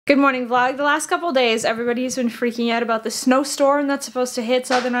Good morning vlog. The last couple days everybody's been freaking out about the snowstorm that's supposed to hit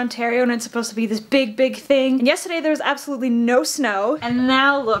southern Ontario and it's supposed to be this big thing. And yesterday there was absolutely no snow and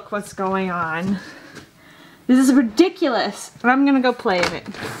now look what's going on. This is ridiculous and I'm gonna go play in it.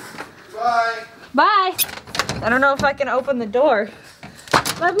 Bye! Bye! I don't know if I can open the door.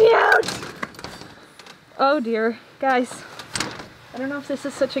 Let me out! Oh dear. Guys, I don't know if this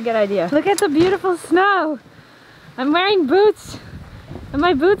is such a good idea. Look at the beautiful snow! I'm wearing boots! And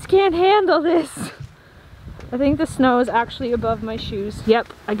my boots can't handle this. I think the snow is actually above my shoes. Yep,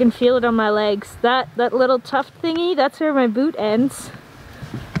 I can feel it on my legs. That little tuft thingy, that's where my boot ends.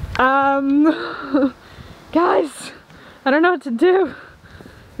 Guys, I don't know what to do.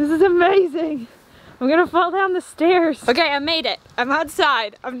 This is amazing. I'm gonna fall down the stairs. Okay, I made it. I'm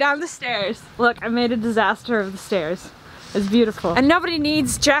outside. I'm down the stairs. Look, I made a disaster of the stairs. It's beautiful. And nobody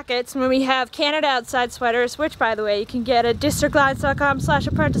needs jackets when we have Canada Outside sweaters, which by the way, you can get at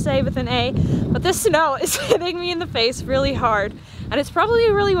districtlines.com/ApprenticeA with an A. But this snow is hitting me in the face really hard. And it's probably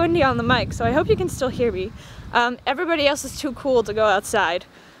really windy on the mic, so I hope you can still hear me. Everybody else is too cool to go outside.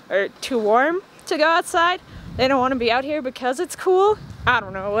 Or too warm to go outside. They don't want to be out here because it's cool. I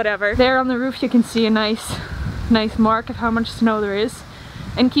don't know, whatever. There on the roof you can see a nice mark of how much snow there is.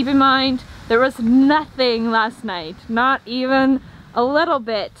 And keep in mind, there was nothing last night, not even a little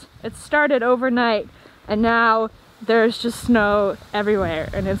bit. It started overnight and now there's just snow everywhere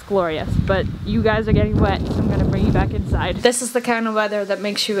and it's glorious. But you guys are getting wet, so I'm gonna bring you back inside. This is the kind of weather that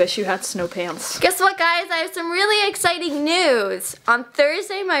makes you wish you had snow pants. Guess what, guys? I have some really exciting news. On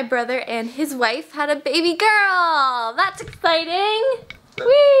Thursday, my brother and his wife had a baby girl. That's exciting.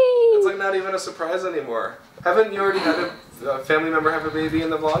 Whee! It's like not even a surprise anymore. Haven't you already had a family member have a baby in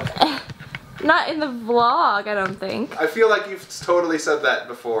the vlog? Not in the vlog, I don't think. I feel like you've totally said that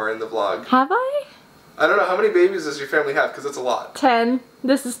before in the vlog. Have I? I don't know, how many babies does your family have? Because it's a lot. 10.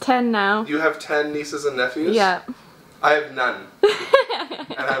 This is 10 now. You have 10 nieces and nephews? Yeah. I have none.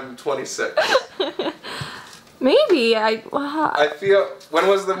 And I'm 26. Maybe. I feel, when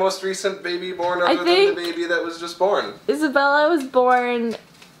was the most recent baby born other than the baby that was just born? Isabella was born,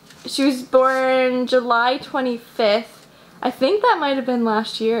 she was born July 25th. I think that might have been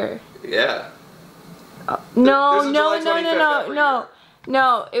last year. Yeah. No,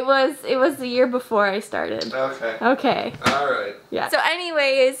 it was the year before I started. Okay. Okay. Alright. Yeah. So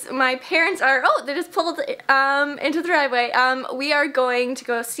anyways, my parents are, oh, they just pulled into the driveway. We are going to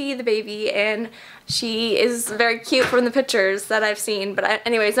go see the baby and she is very cute from the pictures that I've seen. But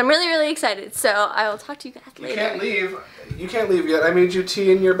anyways, I'm really excited. So I will talk to you guys later. You can't leave. You can't leave yet. I made you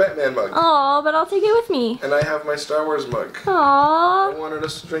tea in your Batman mug. Oh, but I'll take it with me. And I have my Star Wars mug. Aww. I wanted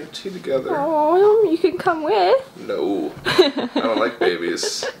us to drink tea together. Oh, you can come with. No. I don't like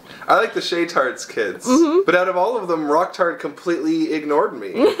babies. I like the Shea Tarts kids. But out of all of them, Rock Tart completely ignored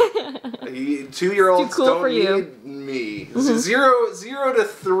me. 2-year-olds cool don't for you. need me. 0 to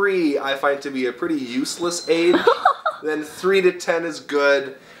 3 I find to be a pretty useless age. Then 3 to 10 is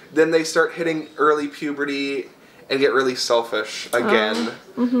good. Then they start hitting early puberty and get really selfish again.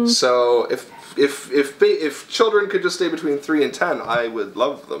 So if children could just stay between 3 and 10, I would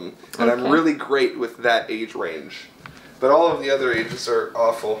love them. And I'm really great with that age range. But all of the other ages are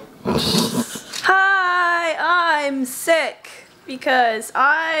awful. Hi, I'm sick because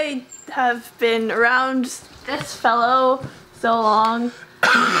I have been around this fellow so long.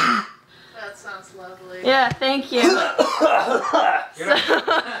 That sounds lovely. Yeah, thank you. You're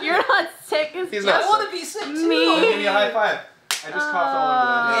not sick as He's not I want to be sick too. me. Give me a high five. I just coughed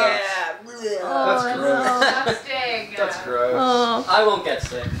all over that. That's gross. That's gross. Oh. I won't get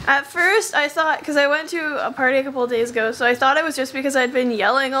sick. At first, I thought, because I went to a party a couple of days ago, so I thought it was just because I'd been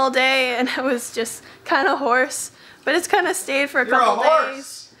yelling all day and I was just kind of hoarse. But it's kind of stayed for a couple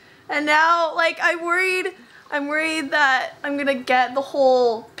days. And now, like, I'm worried that I'm gonna get the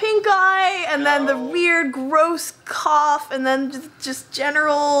whole pink eye and then the weird, gross cough and then just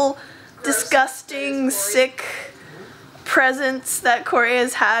general disgusting, sick presence that Corey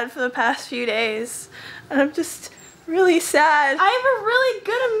has had for the past few days. And I'm just really sad. I have a really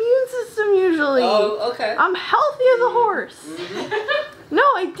good immune system usually. Oh, okay. I'm healthy as a horse. No,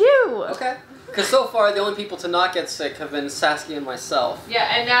 I do. Okay. Because so far, the only people to not get sick have been Saskia and myself.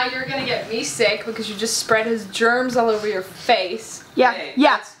 Yeah, and now you're gonna get me sick because you just spread his germs all over your face. Yeah, Hey,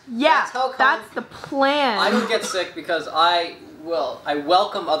 that's how come that's the plan. I don't get sick because I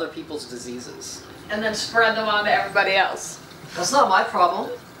welcome other people's diseases. And then spread them on to everybody else. That's not my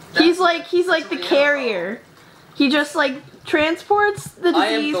problem. He's like the carrier. He just like transports the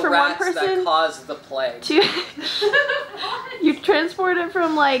disease from one person that cause the plague. to you transport it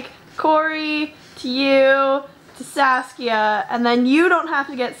from like Corey to you to Saskia, and then you don't have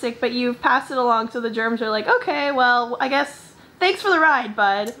to get sick, but you've passed it along, so the germs are like, okay, well, I guess thanks for the ride,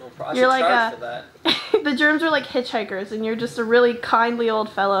 bud. You're like the germs are like hitchhikers, and you're just a really kindly old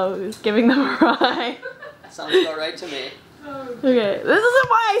fellow who's giving them a ride. Sounds about right to me. Okay, this isn't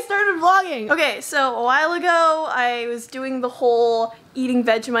why I started vlogging. Okay, so a while ago, I was doing the whole eating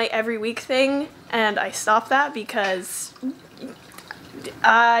Vegemite every week thing, and I stopped that because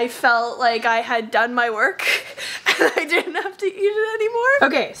I felt like I had done my work and I didn't have to eat it anymore.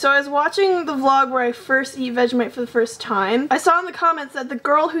 Okay, so I was watching the vlog where I first eat Vegemite for the first time. I saw in the comments that the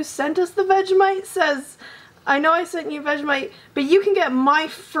girl who sent us the Vegemite says, I know I sent you Vegemite, but you can get my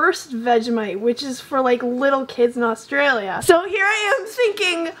first Vegemite, which is for like little kids in Australia. So here I am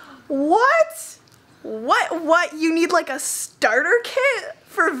thinking, what? What? You need like a starter kit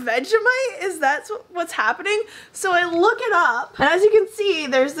for Vegemite? Is that what's happening? So I look it up, and as you can see,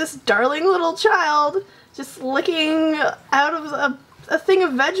 there's this darling little child just licking out of a thing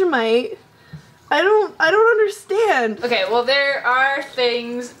of Vegemite. I don't understand. Okay, well there are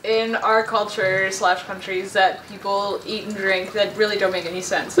things in our culture / countries that people eat and drink that really don't make any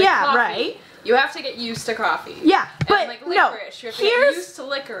sense. Like yeah, coffee. Right. You have to get used to coffee. Yeah, but and like licorice, no. you have to get used to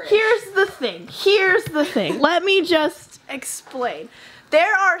licorice. Here's the thing. Let me just explain.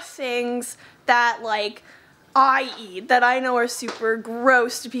 There are things that like I eat that I know are super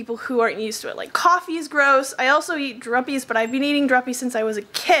gross to people who aren't used to it. Like coffee is gross. I also eat druppies, but I've been eating druppies since I was a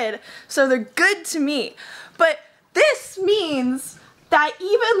kid, so they're good to me. But this means that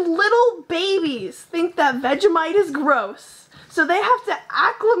even little babies think that Vegemite is gross. So they have to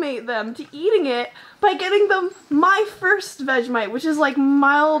acclimate them to eating it by getting them my first Vegemite, which is like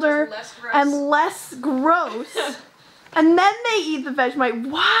milder and less gross. And then they eat the Vegemite.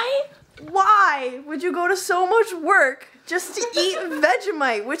 Why would you go to so much work just to eat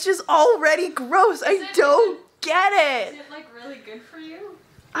Vegemite, which is already gross? I don't get it. Is it like really good for you?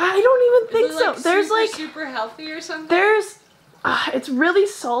 I don't even think so. Like There's super, like super healthy or something. There's it's really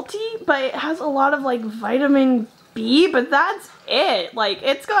salty, but it has a lot of like vitamin B, but that's it. Like,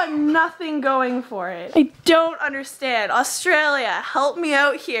 it's got nothing going for it. I don't understand. Australia, help me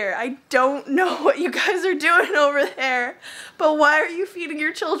out here. I don't know what you guys are doing over there, but why are you feeding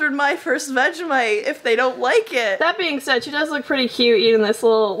your children my first Vegemite if they don't like it? That being said, she does look pretty cute eating this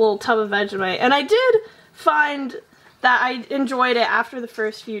little tub of Vegemite, and I did find that I enjoyed it after the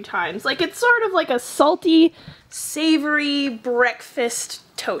first few times. Like, it's sort of like a salty, savory breakfast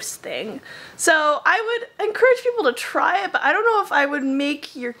toast thing. So I would encourage people to try it, but I don't know if I would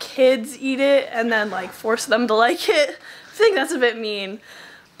make your kids eat it and then like force them to like it. I think that's a bit mean.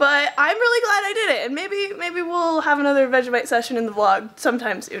 But I'm really glad I did it, and maybe we'll have another Vegemite session in the vlog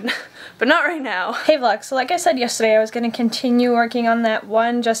sometime soon, but not right now. Hey vlog, so like I said yesterday, I was going to continue working on that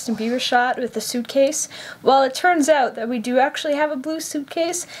one Justin Bieber shot with the suitcase. Well, it turns out that we do actually have a blue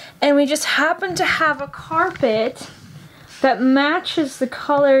suitcase, and we just happen to have a carpet that matches the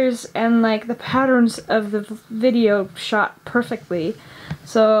colors and like the patterns of the video shot perfectly.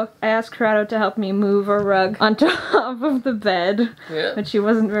 So I asked Corrado to help me move a rug on top of the bed, which he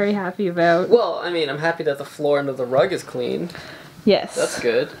wasn't very happy about. Well, I mean, I'm happy that the floor under the rug is clean. Yes. That's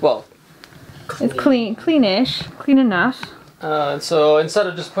good. Well, clean. It's cleanish, clean enough. And so instead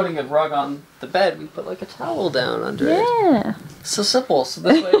of just putting a rug on the bed, we put like a towel down under it. Yeah. So simple. So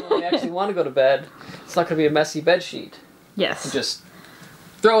this way when we actually want to go to bed, it's not going to be a messy bed sheet. Yes. You just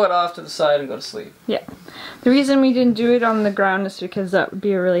throw it off to the side and go to sleep. Yeah. The reason we didn't do it on the ground is because that would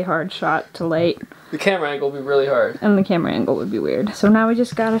be a really hard shot to light. The camera angle would be really hard. And the camera angle would be weird. So now we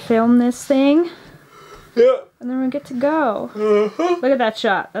just gotta film this thing. Yeah. And then we're good to go. Look at that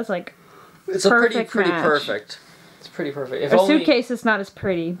shot. That's like it's pretty perfect. It's pretty perfect. If our only, suitcase is not as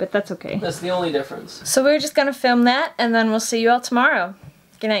pretty, but that's okay. That's the only difference. So we're just gonna film that, and then we'll see you all tomorrow.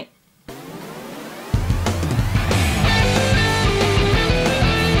 Good night.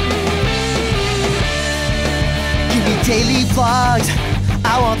 Daily vlogs,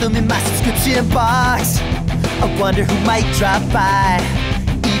 I want them in my subscription box. I wonder who might drop by,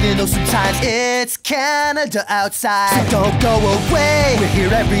 even though sometimes it's Canada outside. So don't go away, we're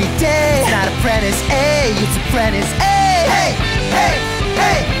here every day. It's not ApprenticeEh, it's ApprenticeEh. Hey, hey,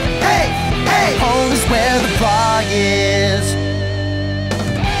 hey, hey, hey. Home is where the vlog is.